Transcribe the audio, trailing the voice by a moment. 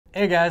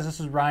Hey guys, this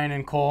is Ryan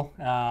and Cole.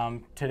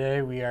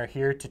 Today we are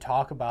here to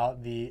talk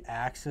about the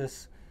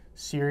Axis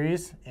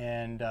series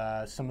and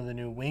some of the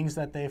new wings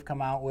that they've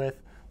come out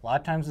with. A lot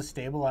of times the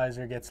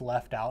stabilizer gets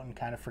left out and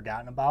kind of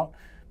forgotten about,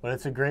 but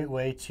it's a great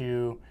way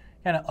to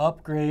kind of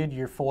upgrade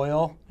your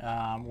foil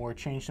or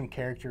change some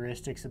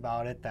characteristics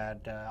about it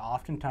that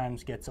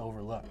oftentimes gets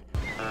overlooked.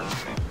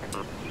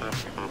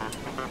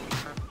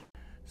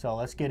 So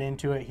let's get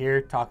into it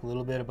here, talk a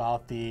little bit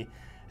about the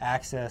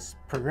Axis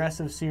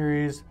Progressive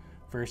series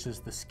versus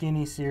the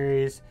Skinny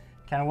series,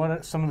 kind of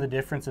what some of the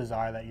differences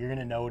are that you're going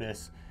to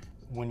notice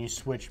when you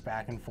switch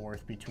back and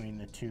forth between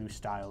the two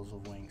styles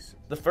of wings.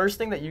 The first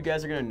thing that you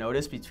guys are going to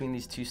notice between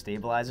these two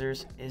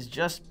stabilizers is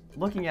just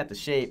looking at the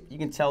shape. You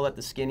can tell that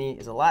the Skinny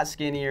is a lot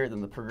skinnier than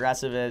the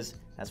Progressive is.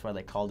 That's why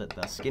they called it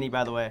the Skinny,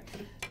 by the way.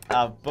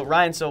 But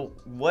Ryan, so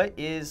what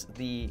is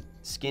the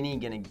Skinny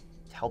going to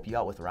help you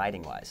out with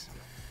riding-wise?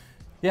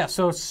 Yeah,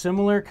 so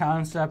similar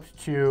concept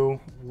to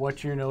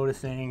what you're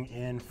noticing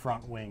in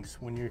front wings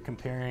when you're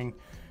comparing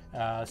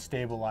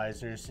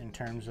stabilizers in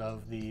terms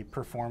of the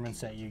performance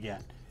that you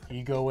get.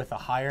 You go with a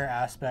higher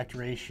aspect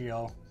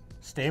ratio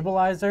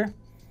stabilizer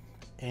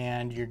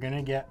and you're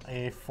gonna get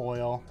a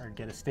foil or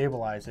get a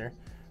stabilizer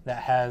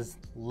that has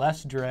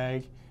less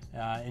drag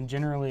and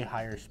generally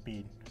higher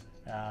speed.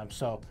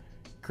 So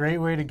great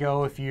way to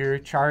go if you're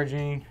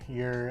charging,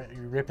 you're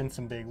ripping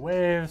some big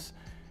waves,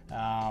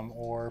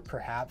 or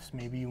perhaps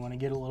maybe you want to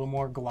get a little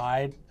more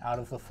glide out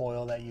of the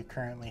foil that you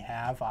currently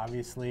have.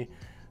 Obviously,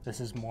 this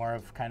is more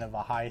of kind of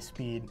a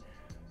high-speed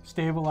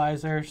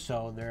stabilizer,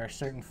 so there are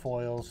certain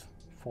foil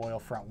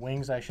front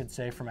wings, I should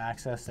say, from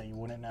Axis that you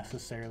wouldn't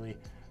necessarily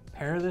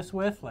pair this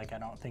with. Like, I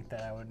don't think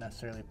that I would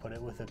necessarily put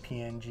it with a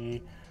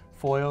PNG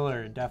foil,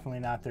 or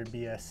definitely not their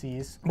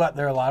BSCs. But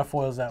there are a lot of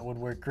foils that would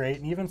work great,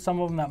 and even some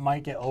of them that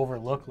might get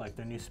overlooked, like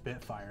the new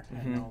Spitfire.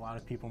 I know a lot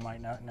of people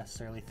might not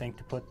necessarily think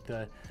to put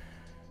the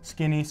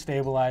Skinny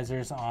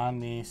stabilizers on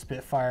the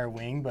Spitfire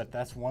wing, but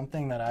that's one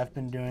thing that I've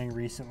been doing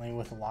recently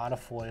with a lot of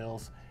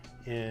foils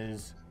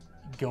is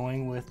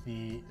going with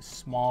the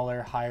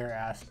smaller, higher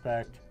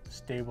aspect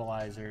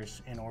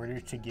stabilizers in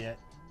order to get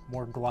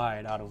more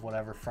glide out of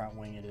whatever front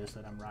wing it is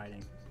that I'm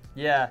riding.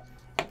 Yeah,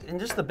 and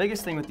just the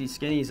biggest thing with these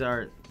Skinnies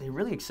are they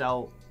really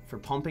excel for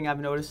pumping. I've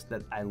noticed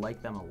that I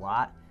like them a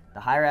lot. The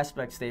higher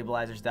aspect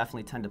stabilizers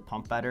definitely tend to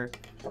pump better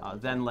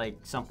than like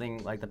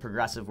something like the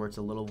Progressive where it's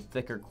a little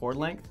thicker cord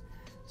length.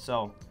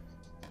 So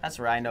that's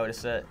where I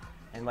notice it.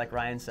 And like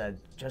Ryan said,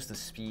 just the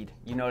speed.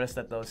 You notice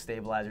that those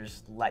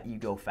stabilizers let you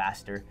go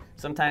faster.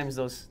 Sometimes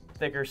those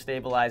thicker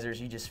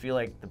stabilizers, you just feel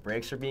like the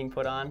brakes are being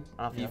put on.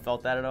 I don't know if you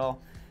felt that at all.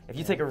 If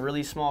you take a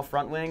really small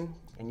front wing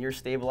and your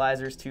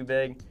stabilizer's too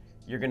big,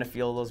 you're gonna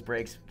feel those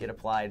brakes get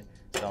applied.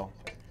 So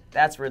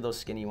that's where those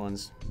Skinny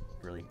ones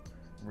really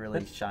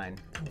shine.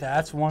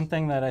 That's one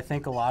thing that I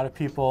think a lot of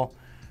people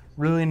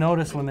really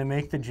notice when they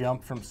make the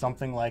jump from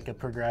something like a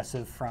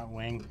Progressive front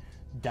wing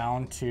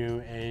down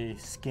to a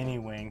Skinny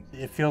wing.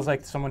 It feels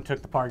like someone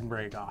took the parking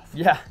brake off.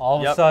 Yeah. All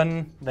of a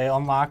sudden, they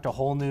unlocked a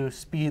whole new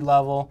speed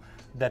level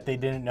that they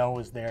didn't know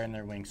was there in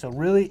their wing. So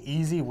really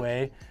easy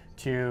way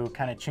to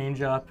kind of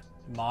change up,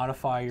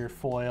 modify your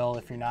foil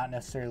if you're not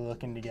necessarily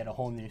looking to get a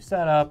whole new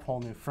setup, whole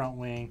new front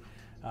wing.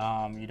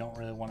 You don't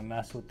really want to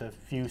mess with the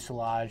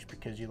fuselage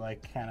because you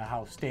like kind of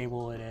how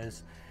stable it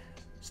is.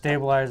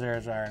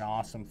 Stabilizers are an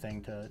awesome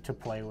thing to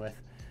play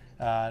with.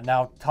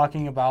 Now,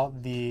 talking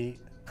about the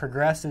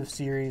Progressive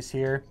series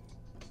here,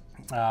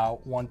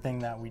 one thing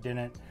that we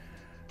didn't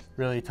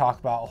really talk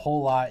about a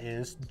whole lot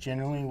is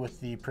generally with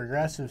the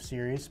Progressive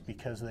series,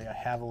 because they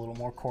have a little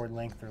more cord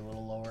length or a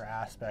little lower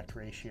aspect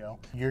ratio,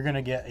 you're going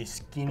to get a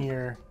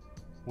skinnier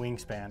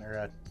wingspan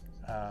or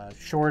a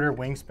shorter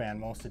wingspan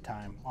most of the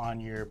time on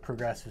your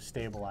Progressive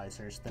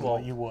stabilizers than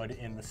what you would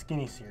in the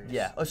Skinny series.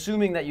 Yeah,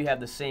 assuming that you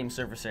have the same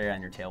surface area on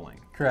your tail wing.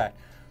 Correct.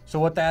 So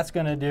what that's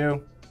going to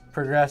do,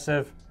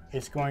 Progressive,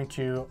 it's going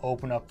to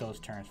open up those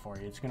turns for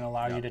you. It's going to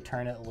allow you to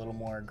turn it a little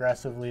more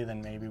aggressively than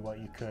maybe what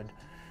you could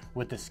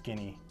with the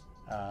Skinny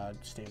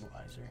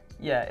stabilizer.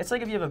 Yeah, it's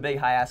like if you have a big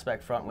high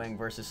aspect front wing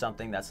versus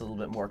something that's a little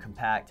bit more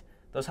compact.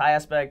 Those high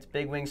aspect,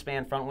 big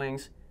wingspan front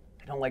wings,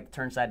 I don't like to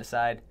turn side to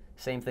side.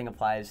 Same thing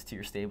applies to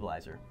your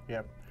stabilizer.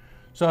 Yep.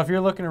 So if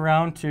you're looking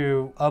around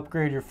to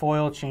upgrade your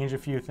foil, change a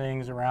few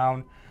things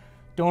around,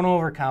 don't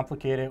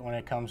overcomplicate it when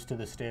it comes to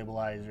the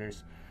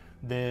stabilizers.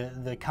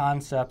 The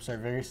concepts are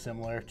very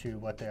similar to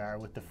what they are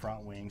with the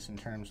front wings in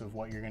terms of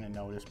what you're going to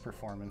notice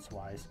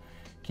performance-wise.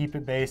 Keep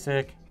it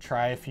basic,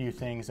 try a few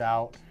things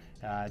out.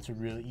 It's a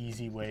really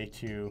easy way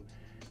to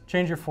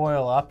change your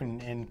foil up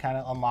and kind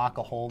of unlock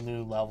a whole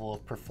new level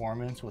of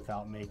performance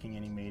without making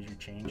any major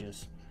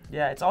changes.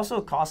 Yeah, it's also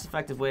a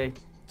cost-effective way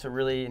to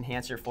really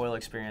enhance your foil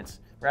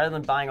experience. Rather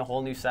than buying a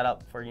whole new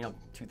setup for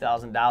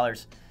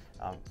 $2,000,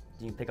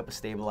 you can pick up a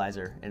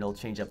stabilizer and it'll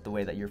change up the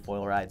way that your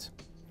foil rides.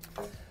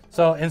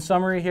 So in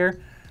summary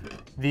here,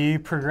 the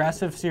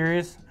Progressive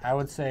series, I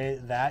would say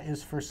that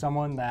is for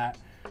someone that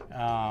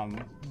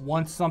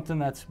wants something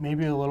that's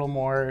maybe a little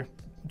more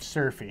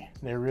surfy.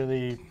 They're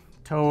really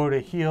toe to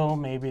heel,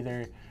 maybe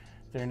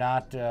They're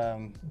not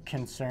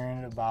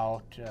concerned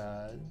about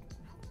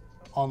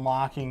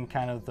unlocking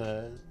kind of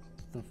the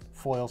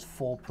foil's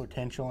full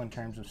potential in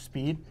terms of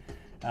speed,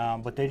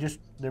 but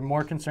they're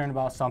more concerned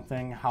about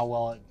how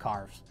well it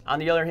carves. On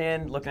the other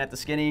hand, looking at the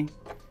skinny,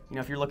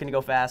 if you're looking to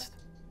go fast,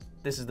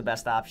 this is the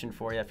best option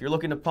for you. If you're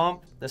looking to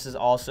pump, this is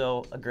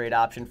also a great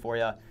option for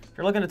you. If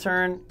you're looking to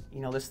turn,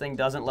 this thing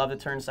doesn't love to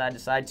turn side to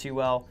side too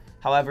well.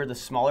 However, the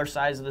smaller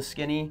size of the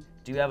skinny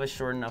do have a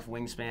short enough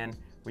wingspan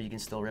where you can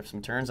still rip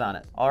some turns on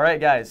it. All right,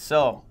 guys,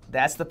 so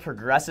that's the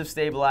progressive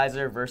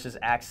stabilizer versus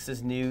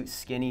Axis's new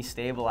skinny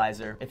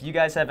stabilizer. If you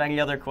guys have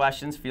any other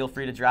questions, feel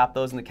free to drop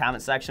those in the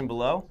comment section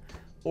below,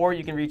 or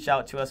you can reach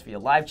out to us via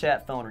live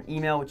chat, phone, or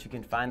email, which you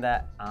can find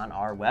that on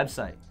our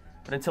website.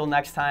 But until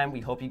next time, we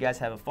hope you guys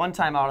have a fun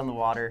time out on the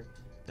water.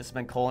 This has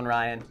been Cole and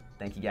Ryan.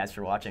 Thank you guys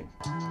for watching.